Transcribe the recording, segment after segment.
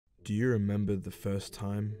Do you remember the first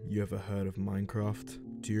time you ever heard of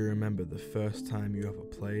Minecraft? Do you remember the first time you ever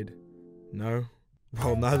played? No?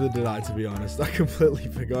 Well, neither did I, to be honest. I completely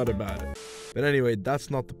forgot about it. But anyway,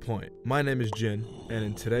 that's not the point. My name is Jin, and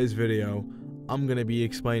in today's video, I'm gonna be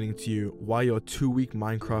explaining to you why your 2-week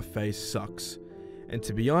Minecraft phase sucks. And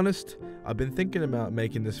to be honest, I've been thinking about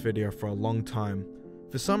making this video for a long time.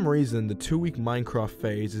 For some reason, the 2-week Minecraft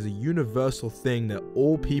phase is a universal thing that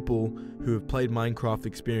all people who have played Minecraft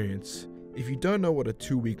experience. If you don't know what a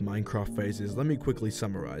 2-week Minecraft phase is, let me quickly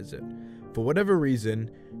summarize it. For whatever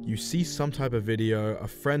reason, you see some type of video, a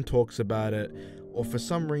friend talks about it, or for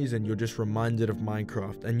some reason you're just reminded of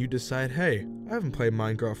Minecraft and you decide, hey, I haven't played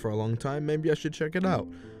Minecraft for a long time, maybe I should check it out.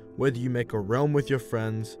 Whether you make a realm with your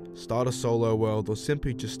friends, start a solo world, or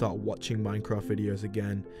simply just start watching Minecraft videos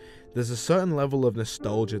again, there's a certain level of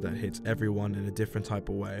nostalgia that hits everyone in a different type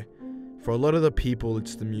of way. For a lot of the people,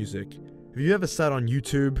 it's the music. Have you ever sat on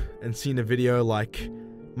YouTube and seen a video like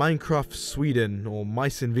Minecraft Sweden or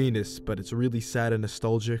Mice and Venus, but it's really sad and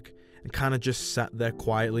nostalgic, and kind of just sat there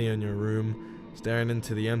quietly in your room, staring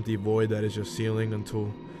into the empty void that is your ceiling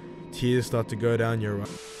until tears start to go down your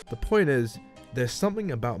eyes? The point is, there's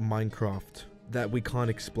something about Minecraft that we can't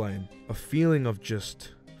explain. A feeling of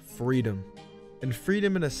just freedom. And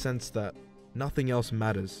freedom in a sense that nothing else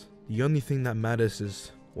matters. The only thing that matters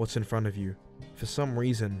is what's in front of you. For some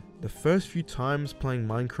reason, the first few times playing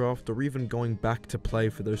Minecraft or even going back to play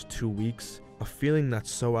for those 2 weeks, a feeling that's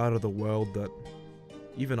so out of the world that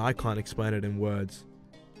even I can't explain it in words.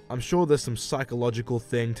 I'm sure there's some psychological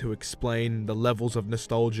thing to explain the levels of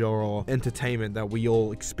nostalgia or entertainment that we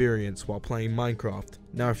all experience while playing Minecraft.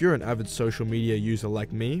 Now, if you're an avid social media user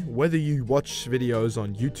like me, whether you watch videos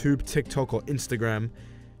on YouTube, TikTok, or Instagram,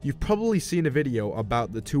 you've probably seen a video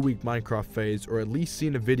about the 2-week Minecraft phase, or at least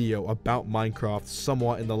seen a video about Minecraft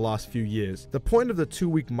somewhat in the last few years. The point of the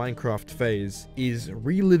 2-week Minecraft phase is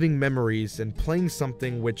reliving memories and playing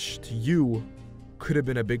something which to you could have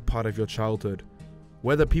been a big part of your childhood.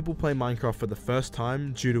 Whether people play Minecraft for the first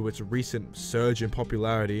time due to its recent surge in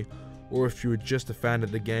popularity, or if you were just a fan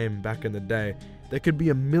of the game back in the day, there could be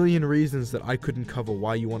a million reasons that I couldn't cover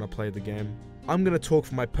why you want to play the game. I'm going to talk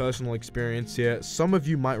from my personal experience here. Some of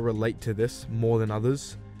you might relate to this more than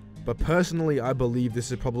others, but personally I believe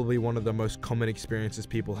this is probably one of the most common experiences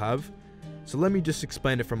people have. So let me just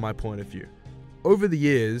explain it from my point of view. Over the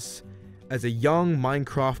years, as a young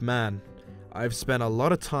Minecraft man, I've spent a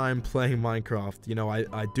lot of time playing Minecraft. You know,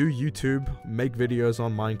 I do YouTube, make videos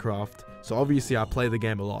on Minecraft, so obviously I play the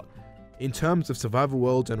game a lot. In terms of survival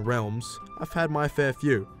worlds and realms, I've had my fair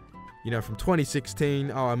few. You know, from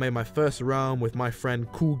 2016, I made my first realm with my friend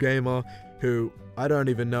Cool Gamer, who I don't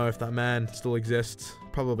even know if that man still exists,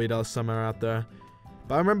 probably does somewhere out there.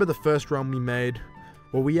 But I remember the first realm we made,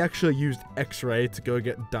 where we actually used X-ray to go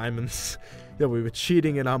get diamonds. Yeah, we were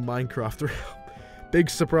cheating in our Minecraft realm. Big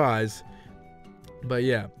surprise. But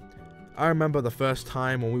yeah, I remember the first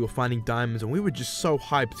time when we were finding diamonds and we were just so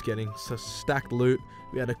hyped getting so stacked loot.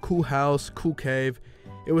 We had a cool house, cool cave.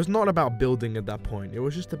 It was not about building at that point. It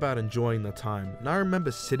was just about enjoying the time. And I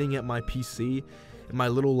remember sitting at my PC in my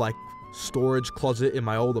little like storage closet in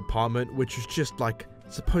my old apartment, which was just like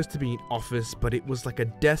supposed to be an office, but it was like a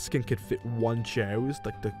desk and could fit one chair. It was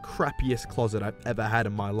like the crappiest closet I've ever had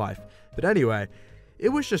in my life. But anyway, it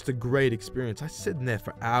was just a great experience. I sit in there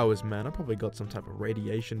for hours, man. I probably got some type of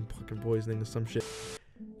radiation, fucking poisoning or some shit.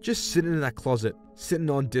 Just sitting in that closet, sitting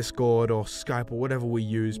on Discord or Skype or whatever we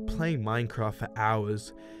use, playing Minecraft for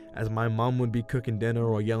hours, as my mum would be cooking dinner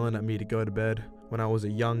or yelling at me to go to bed when I was a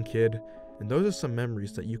young kid. And those are some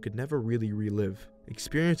memories that you could never really relive.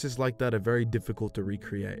 Experiences like that are very difficult to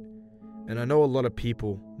recreate. And I know a lot of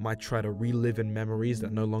people might try to relive in memories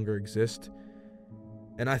that no longer exist.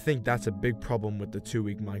 And I think that's a big problem with the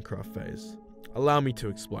 2-week Minecraft phase. Allow me to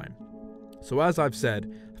explain. So as I've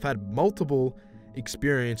said, I've had multiple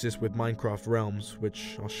experiences with Minecraft realms,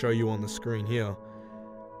 which I'll show you on the screen here.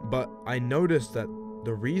 But I noticed that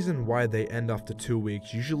the reason why they end after 2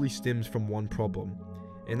 weeks usually stems from one problem.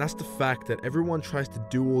 And that's the fact that everyone tries to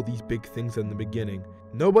do all these big things in the beginning.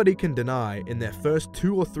 Nobody can deny in their first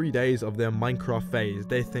 2 or 3 days of their Minecraft phase,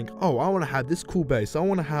 they think, oh, I want to have this cool base, I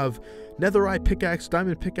want to have netherite pickaxe,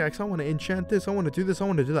 diamond pickaxe, I want to enchant this, I want to do this, I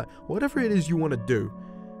want to do that. Whatever it is you want to do,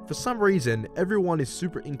 for some reason, everyone is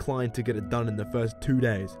super inclined to get it done in the first 2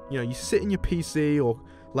 days. You know, you sit in your PC or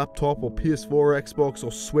laptop or PS4 or Xbox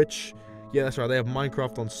or Switch. Yeah, that's right, they have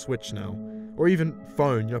Minecraft on Switch now. Or even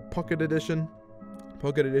phone, you know, Pocket Edition.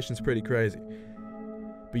 Pocket Edition's pretty crazy.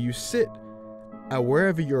 But you sit at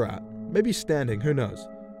wherever you're at, maybe standing, who knows,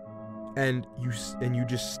 and you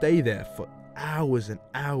just stay there for hours and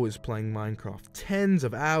hours playing Minecraft, tens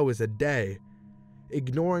of hours a day,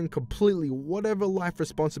 ignoring completely whatever life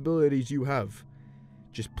responsibilities you have,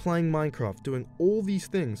 just playing Minecraft, doing all these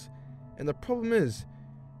things. And the problem is,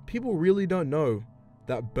 people really don't know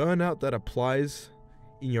that burnout that applies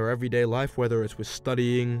in your everyday life, whether it's with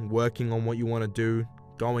studying, working on what you want to do,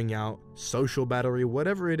 going out, social battery,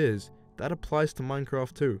 whatever it is, that applies to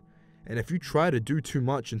Minecraft too. And if you try to do too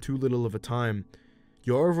much in too little of a time,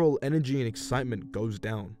 your overall energy and excitement goes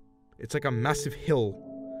down. It's like a massive hill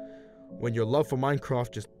when your love for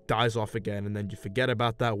Minecraft just dies off again, and then you forget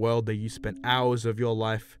about that world that you spent hours of your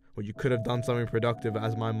life where you could have done something productive,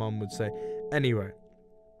 as my mum would say. Anyway,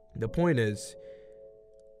 the point is,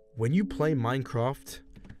 when you play Minecraft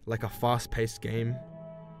like a fast-paced game,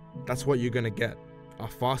 that's what you're gonna get. A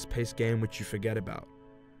fast-paced game which you forget about.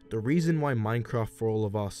 The reason why Minecraft for all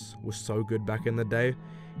of us was so good back in the day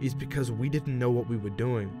is because we didn't know what we were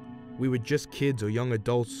doing. We were just kids or young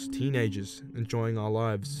adults, teenagers, enjoying our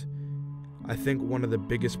lives. I think one of the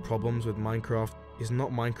biggest problems with Minecraft is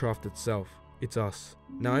not Minecraft itself, it's us.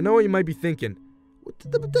 Now I know what you might be thinking,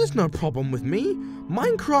 there's no problem with me.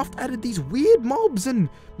 Minecraft added these weird mobs, and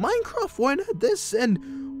Minecraft won't add this,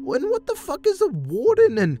 and what the fuck is a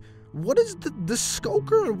warden, and what is the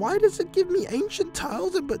skulker, and why does it give me ancient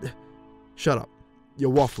tiles? But shut up,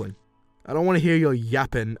 you're waffling. I don't want to hear your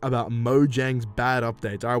yapping about Mojang's bad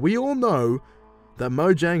updates. Alright, we all know that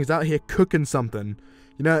Mojang's out here cooking something.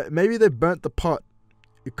 You know, maybe they burnt the pot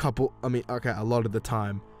a lot of the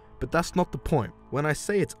time, but that's not the point. When I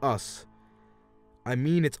say it's us, I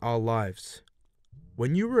mean it's our lives.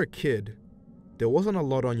 When you were a kid, there wasn't a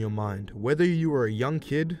lot on your mind. Whether you were a young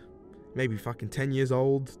kid, maybe fucking 10 years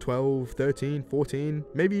old, 12, 13, 14,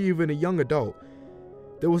 maybe even a young adult,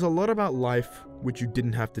 there was a lot about life which you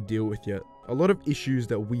didn't have to deal with yet. A lot of issues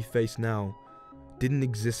that we face now didn't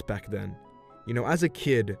exist back then. You know, as a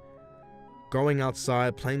kid, going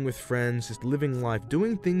outside, playing with friends, just living life,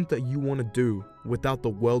 doing things that you want to do without the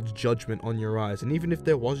world's judgment on your eyes. And even if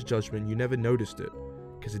there was judgment, you never noticed it,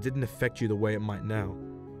 because it didn't affect you the way it might now.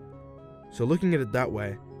 So looking at it that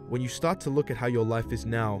way, when you start to look at how your life is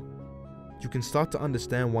now, you can start to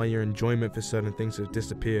understand why your enjoyment for certain things has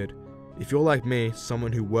disappeared. If you're like me,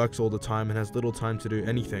 someone who works all the time and has little time to do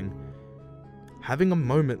anything, having a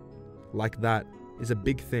moment like that is a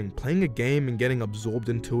big thing. Playing a game and getting absorbed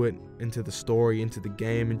into it, into the story, into the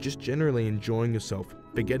game, and just generally enjoying yourself,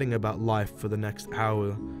 forgetting about life for the next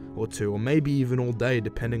hour or two, or maybe even all day,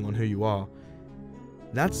 depending on who you are.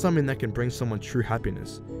 That's something that can bring someone true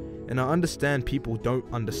happiness. And I understand people don't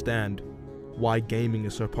understand why gaming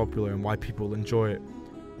is so popular and why people enjoy it.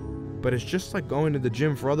 But it's just like going to the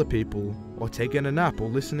gym for other people, or taking a nap, or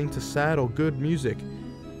listening to sad or good music.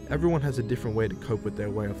 Everyone has a different way to cope with their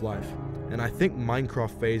way of life. And I think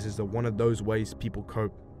Minecraft phases are one of those ways people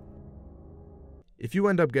cope. If you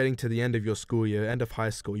end up getting to the end of your school year, end of high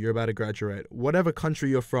school, you're about to graduate, whatever country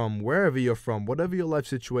you're from, wherever you're from, whatever your life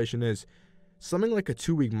situation is, something like a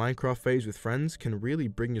 2-week Minecraft phase with friends can really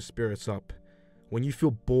bring your spirits up. When you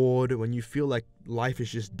feel bored, when you feel like life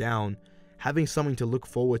is just down, having something to look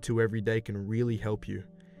forward to every day can really help you.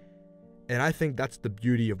 And I think that's the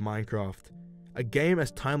beauty of Minecraft. A game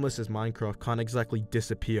as timeless as Minecraft can't exactly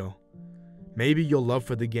disappear. Maybe your love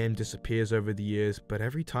for the game disappears over the years, but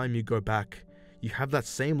every time you go back, you have that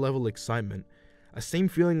same level of excitement, a same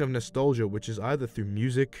feeling of nostalgia, which is either through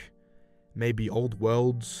music, maybe old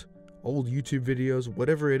worlds, old YouTube videos,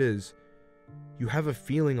 whatever it is. You have a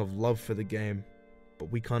feeling of love for the game,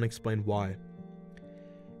 but we can't explain why.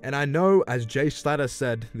 And I know, as Jay Slatter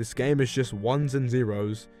said, this game is just ones and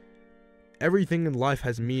zeros. Everything in life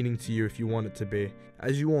has meaning to you if you want it to be.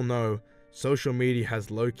 As you all know, social media has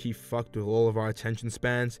low-key fucked with all of our attention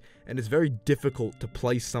spans, and it's very difficult to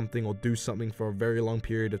play something or do something for a very long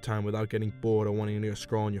period of time without getting bored or wanting to go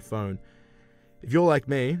scroll on your phone. If you're like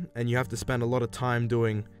me, and you have to spend a lot of time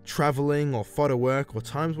doing traveling or photo work, or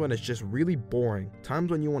times when it's just really boring, times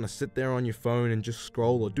when you want to sit there on your phone and just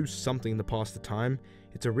scroll or do something to pass the time,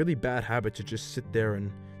 it's a really bad habit to just sit there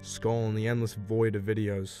and scroll in the endless void of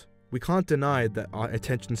videos. We can't deny that our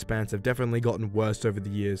attention spans have definitely gotten worse over the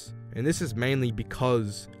years, and this is mainly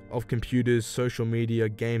because of computers, social media,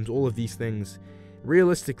 games, all of these things.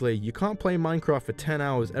 Realistically, you can't play Minecraft for 10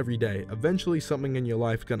 hours every day. Eventually something in your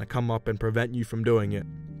life is gonna come up and prevent you from doing it.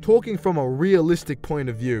 Talking from a realistic point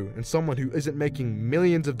of view, and someone who isn't making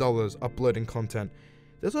millions of dollars uploading content,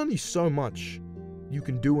 there's only so much you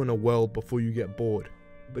can do in a world before you get bored.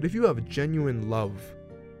 But if you have a genuine love,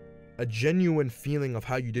 a genuine feeling of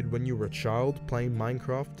how you did when you were a child playing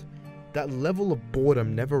Minecraft, that level of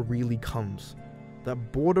boredom never really comes.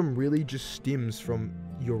 That boredom really just stems from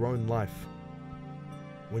your own life.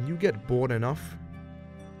 when you get bored enough,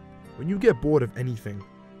 when you get bored of anything,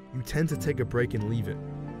 you tend to take a break and leave it.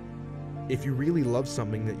 If you really love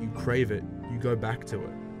something that you crave it, you go back to it.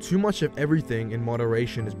 Too much of everything in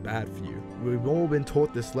moderation is bad for you. We've all been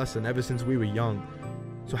taught this lesson ever since we were young.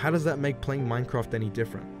 So how does that make playing Minecraft any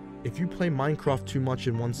different? If you play Minecraft too much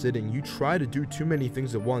in one sitting, you try to do too many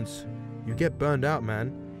things at once, you get burned out,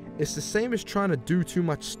 man. It's the same as trying to do too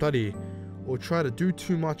much study, or try to do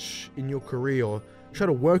too much in your career, or try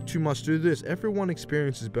to work too much, do this. Everyone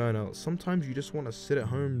experiences burnout. Sometimes you just want to sit at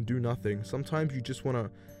home and do nothing. Sometimes you just want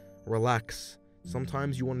to relax.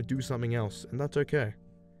 Sometimes you want to do something else, and that's okay.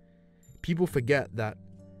 People forget that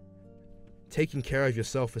taking care of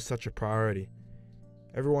yourself is such a priority.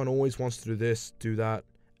 Everyone always wants to do this, do that,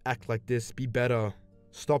 act like this, be better,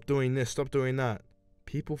 stop doing this, stop doing that.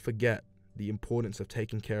 People forget the importance of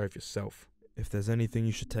taking care of yourself. If there's anything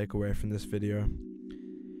you should take away from this video,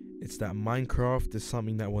 it's that Minecraft is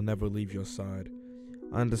something that will never leave your side.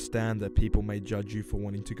 I understand that people may judge you for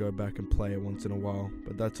wanting to go back and play it once in a while,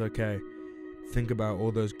 but that's okay. Think about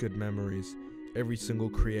all those good memories, every single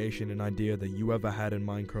creation and idea that you ever had in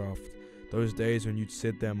Minecraft, those days when you'd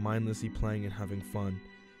sit there mindlessly playing and having fun.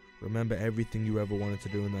 Remember everything you ever wanted to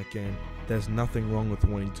do in that game. There's nothing wrong with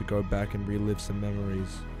wanting to go back and relive some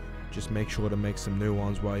memories. Just make sure to make some new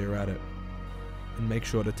ones while you're at it. And make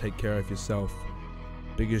sure to take care of yourself,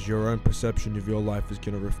 because your own perception of your life is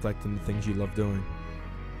going to reflect on the things you love doing.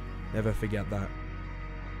 Never forget that.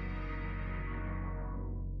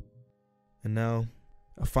 And now,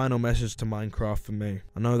 a final message to Minecraft for me.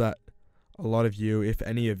 I know that a lot of you, if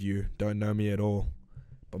any of you, don't know me at all,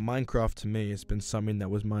 but Minecraft to me has been something that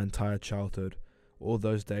was my entire childhood. All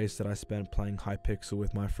those days that I spent playing Hypixel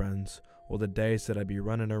with my friends, or the days that I'd be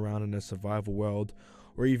running around in a survival world,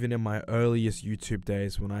 or even in my earliest YouTube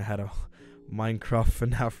days when I had a Minecraft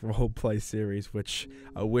FNAF roleplay series, which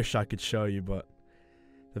I wish I could show you, but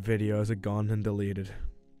the videos are gone and deleted.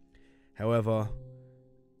 However,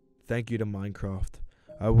 thank you to Minecraft.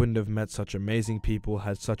 I wouldn't have met such amazing people,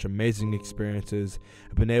 had such amazing experiences,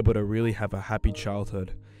 and been able to really have a happy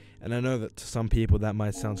childhood. And I know that to some people that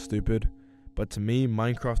might sound stupid, but to me,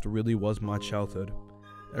 Minecraft really was my childhood.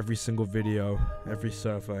 Every single video, every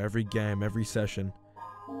server, every game, every session.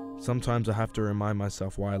 Sometimes I have to remind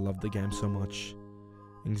myself why I love the game so much.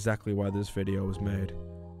 Exactly why this video was made.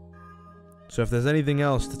 So if there's anything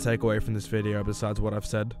else to take away from this video besides what I've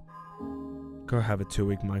said, go have a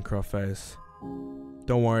 2-week Minecraft phase.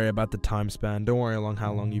 Don't worry about the time span, don't worry along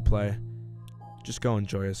how long you play. Just go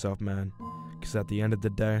enjoy yourself, man. Because at the end of the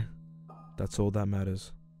day, that's all that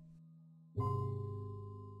matters.